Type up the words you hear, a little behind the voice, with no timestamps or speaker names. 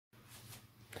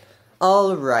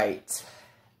Alright.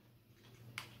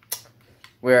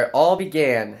 Where it all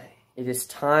began, it is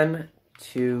time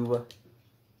to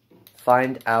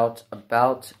find out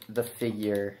about the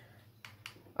figure.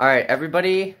 Alright,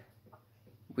 everybody,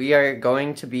 we are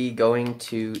going to be going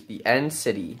to the End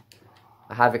City.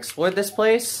 I have explored this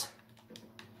place,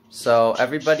 so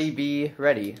everybody be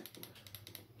ready.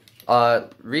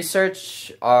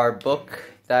 Research our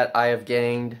book that I have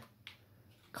gained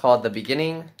called The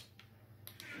Beginning.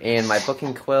 In my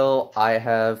booking quill, I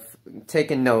have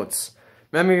taken notes.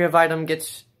 Memory of item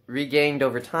gets regained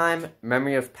over time.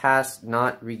 Memory of past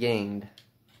not regained.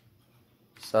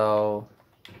 So,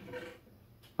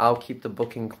 I'll keep the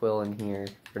booking quill in here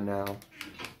for now.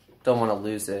 Don't want to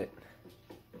lose it.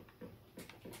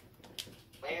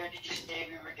 Where did you say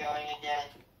we were going again?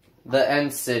 The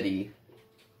End City.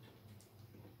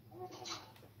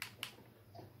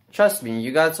 Trust me,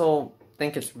 you guys will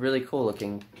think it's really cool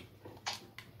looking.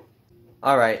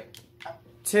 Alright.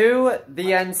 To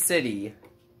the End City.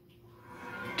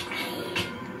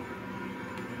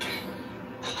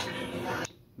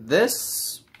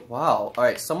 This... wow.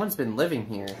 Alright, someone's been living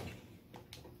here.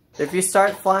 If you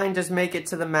start flying, just make it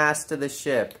to the mast of the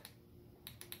ship.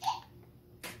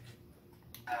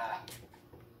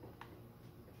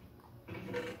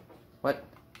 What?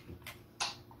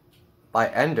 By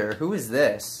Ender? Who is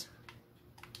this?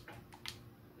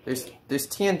 There's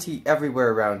TNT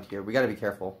everywhere around here. We gotta be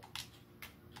careful.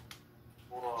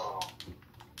 Whoa.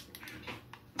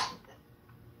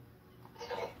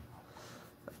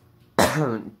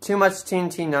 Too much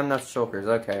TNT, not enough shulkers.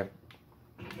 Okay.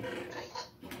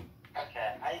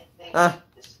 Okay, I think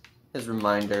His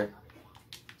reminder.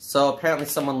 So apparently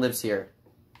someone lives here.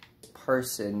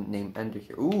 Person named Ender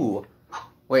here. Ooh.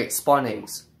 Wait, spawn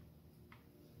eggs.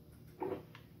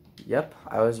 Yep,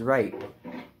 I was right.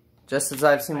 Just as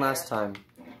I've seen last time.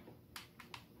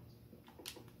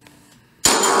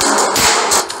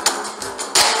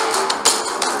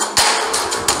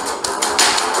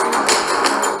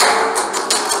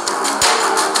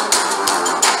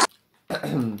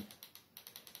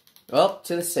 Well,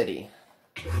 to the city.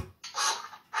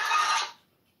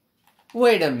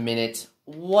 Wait a minute.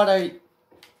 What are you...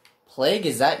 Plague,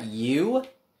 is that you?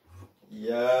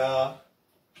 Yeah.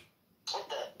 what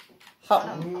the?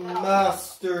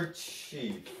 Master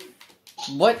Chief.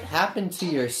 What happened to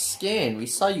your skin? We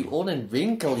saw you old and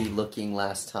wrinkly looking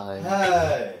last time.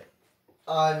 Hey,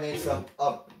 I made some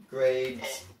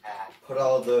upgrades. Put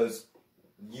all those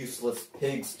useless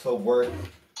pigs to work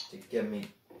to give me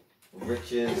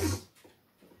riches.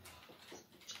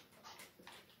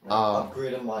 I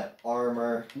upgraded my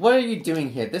armor. What are you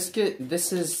doing here? This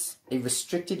is a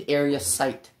restricted area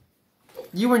site.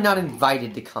 You were not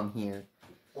invited to come here.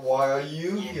 Why are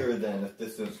you here then if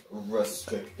this is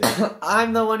restricted?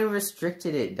 I'm the one who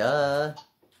restricted it, duh.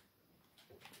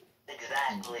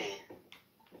 Exactly.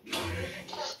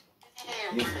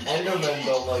 These Endermen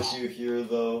don't like you here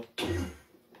though.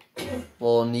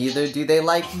 Well, neither do they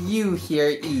like you here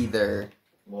either.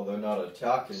 Well, they're not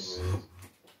attacking me.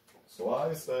 So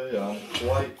I say I'm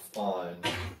quite fine.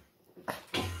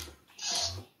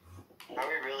 Are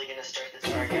we really gonna start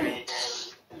this argument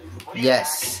again? What are you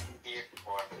Yes. actually here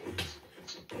for?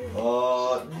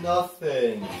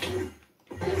 Nothing.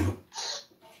 Really?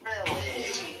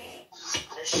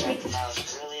 This shit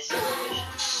sounds really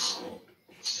suspicious.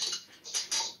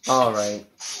 Alright.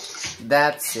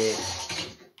 That's it.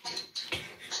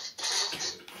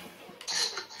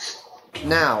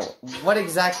 Now, what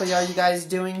exactly are you guys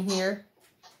doing here?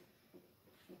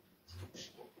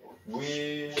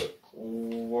 We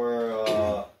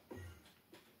were,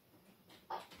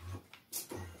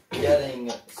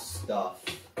 getting stuff.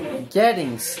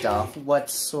 Getting stuff?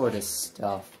 What sort of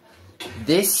stuff?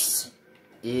 This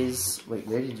is... wait,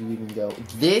 where did you even go?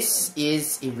 This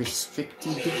is a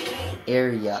restricted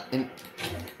area. And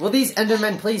will these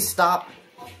Endermen please stop?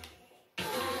 You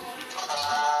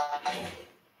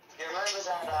remember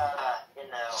that,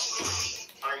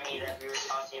 army that we were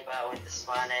talking about with the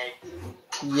spawn egg?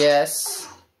 Yes.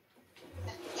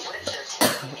 What if they're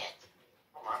taking it?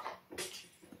 Come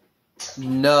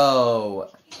on. No.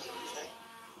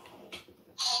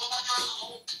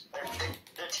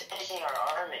 They're taking our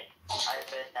army. I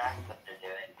bet that's what they're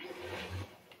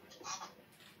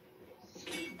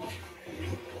doing.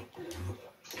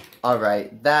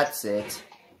 Alright, that's it.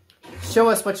 Show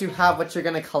us what you have, what you're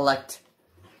gonna collect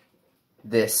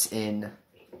this in.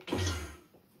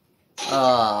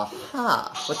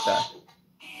 Aha. What the?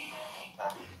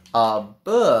 A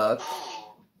book.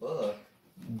 Book?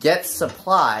 Get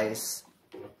supplies.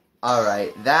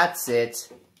 Alright, that's it.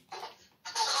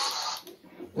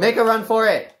 Make a run for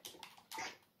it.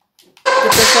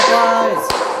 Get the supplies!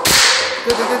 Go,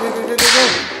 go, go, go, go, go, go, go!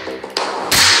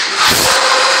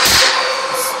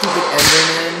 Stupid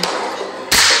Enderman.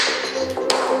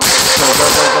 Go, go,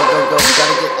 go, go, go, go. We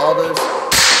gotta get all those.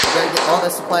 We gotta get all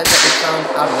the supplies that we found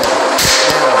out of there.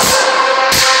 Now.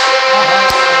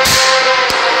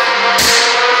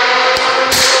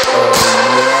 Oh,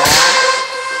 yeah.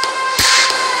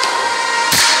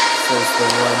 Says the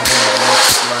one who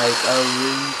looks like a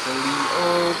wrinkly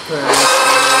old person.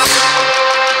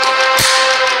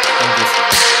 I'm just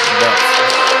nuts.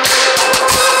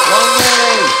 Wrong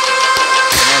way!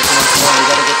 Come on, come on, come on. We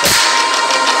gotta get that.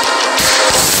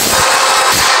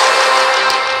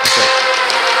 Okay.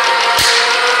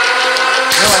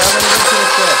 No, I already went to the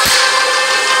ship.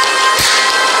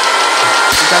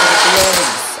 We gotta get the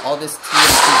eggs. All this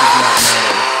TNT does not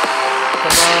matter.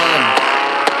 Come on.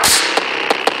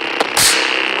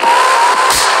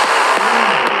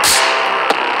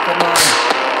 Come on.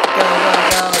 Go, go,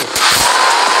 go.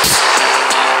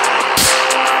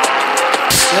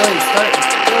 Billy, start.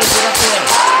 Billy, get up here.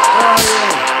 Where are you?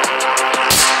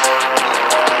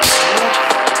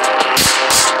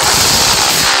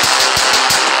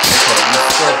 Okay, you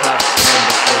still have to run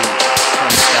before you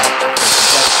come back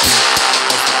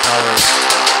because the power.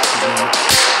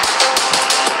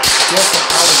 Yes, the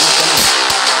power is coming.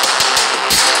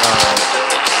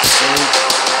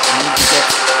 We need to get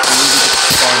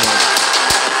spawning.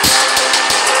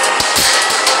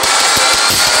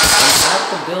 I'm at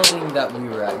the building that we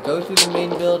were at. Go to the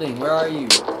main building. Where are you?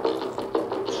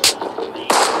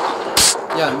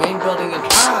 Yeah, main building and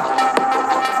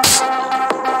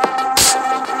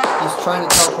he's trying to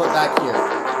teleport back here. You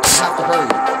have to hurry.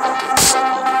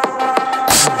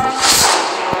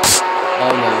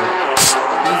 Oh no.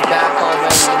 He's back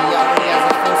already and he already has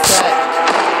a full set.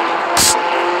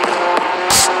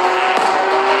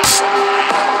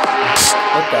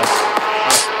 What the?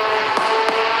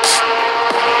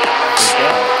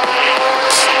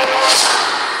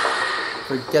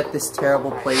 Forget this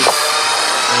terrible place in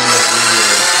the video.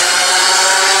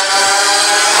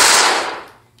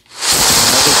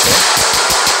 Another book?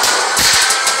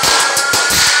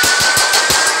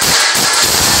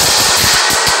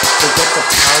 Forget the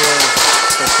power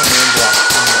the command block.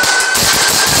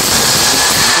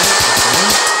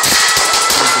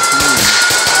 What does this mean?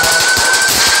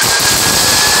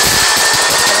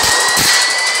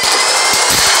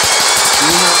 Do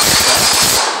you know what that?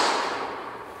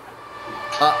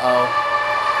 Uh-oh.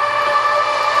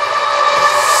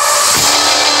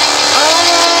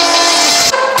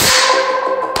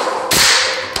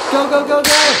 Go, go, go,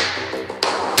 go!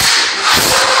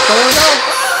 Go, go, go!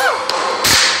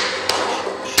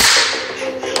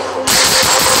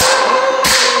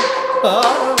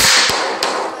 Oh.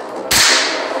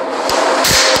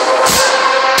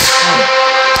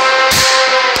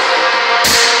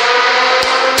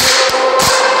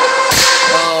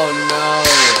 Oh no.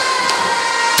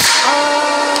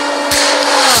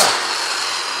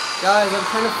 Guys, I'm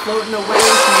kind of floating away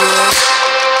here.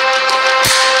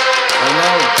 Oh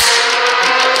no.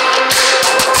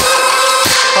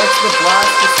 Parts of the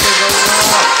blast are still going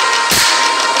off.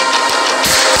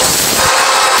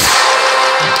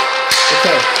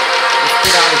 Okay, let's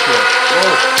get out of here. Whoa.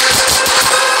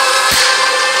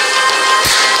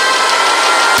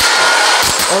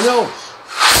 Oh no.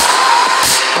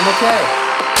 I'm okay.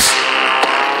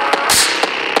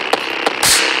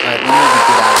 Alright, we need to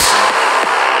get out of here.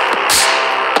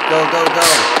 Go, go, go.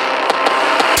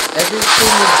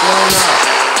 Everything is blown up.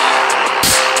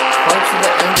 Parts of the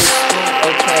end is still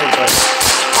okay, but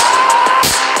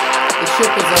the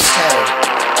ship is okay.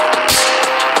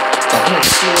 Let's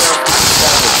see what else we can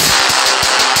salvage.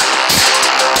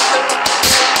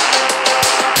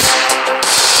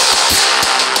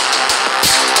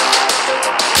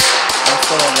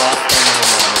 Also, I lost all my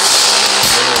money.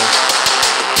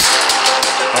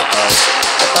 Uh-oh.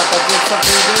 I thought that did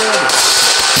something good.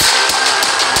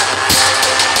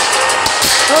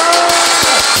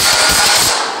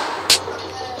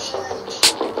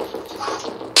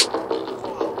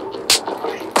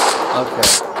 Okay.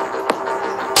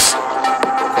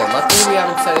 Okay, luckily we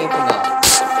haven't set anything up.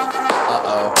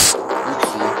 Uh-oh.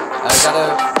 Oopsie. I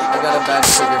got a bad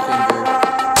trigger finger.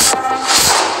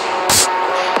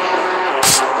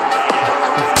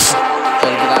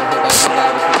 Gotta get out of here, gotta get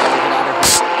out of here, gotta get out of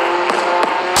here.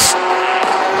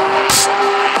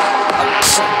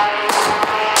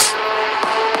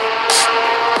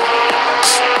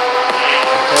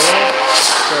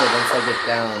 Sure, once I get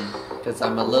down, because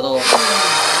I'm a little...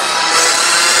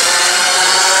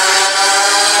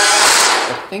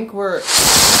 I think we're... This is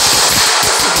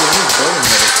the only building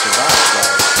that has survived,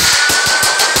 guys.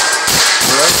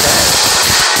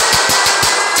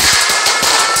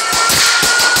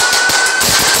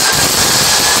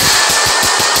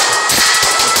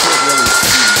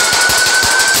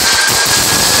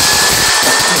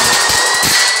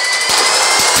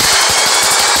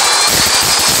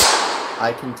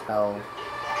 I can tell.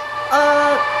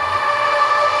 Alright,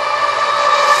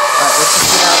 let's just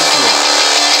get out of here.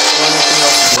 Or anything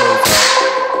else to do with that.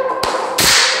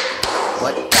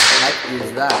 What the heck is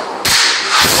that?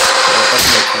 Oh, that's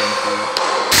no fancy.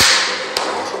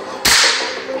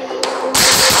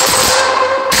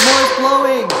 More is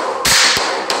blowing!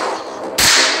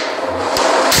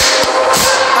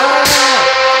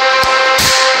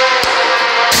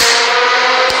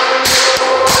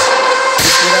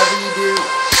 Whatever you do.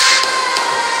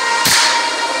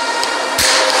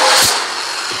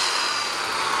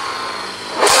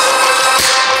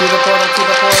 To the portal, to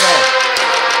the portal.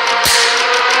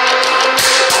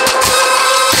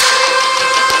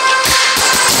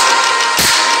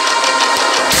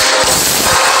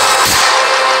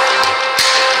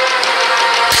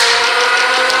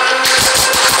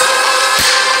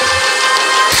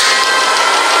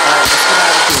 Alright, let's get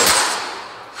out of here.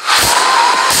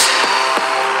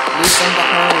 Leave them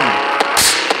behind.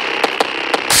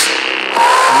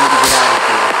 I need to get out of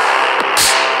here.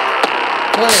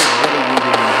 Play, what are you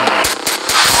doing here?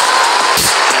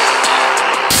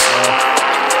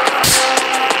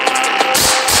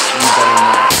 You better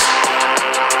not.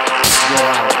 Get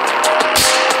out.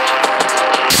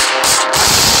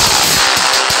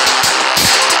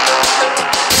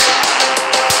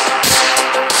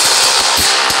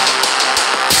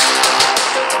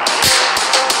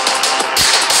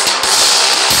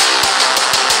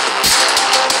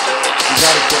 You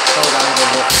gotta get Toad out of the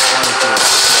way.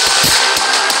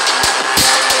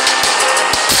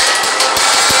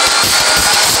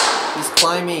 He's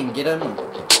climbing. Get him.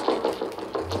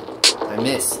 I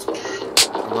missed.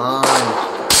 Come on.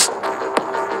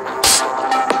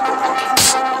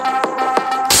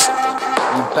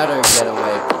 You better get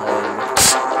away, Play.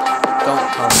 Don't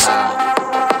come back.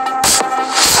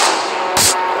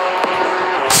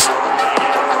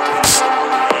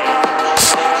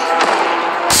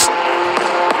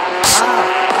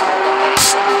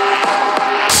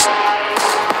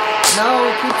 No,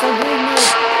 it keeps on hitting me.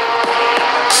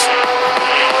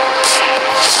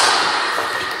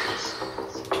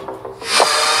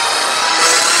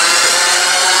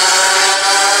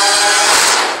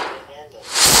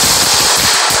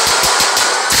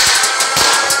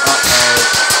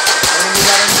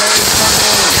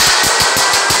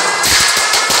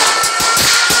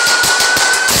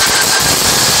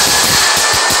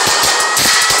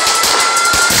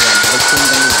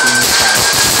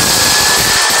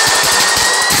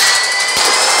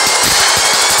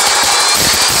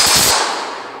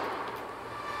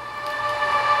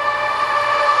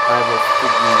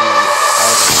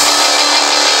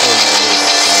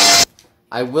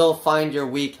 I will find your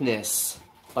weakness,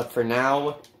 but for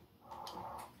now,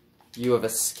 you have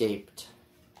escaped.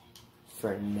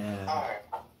 For now. Alright.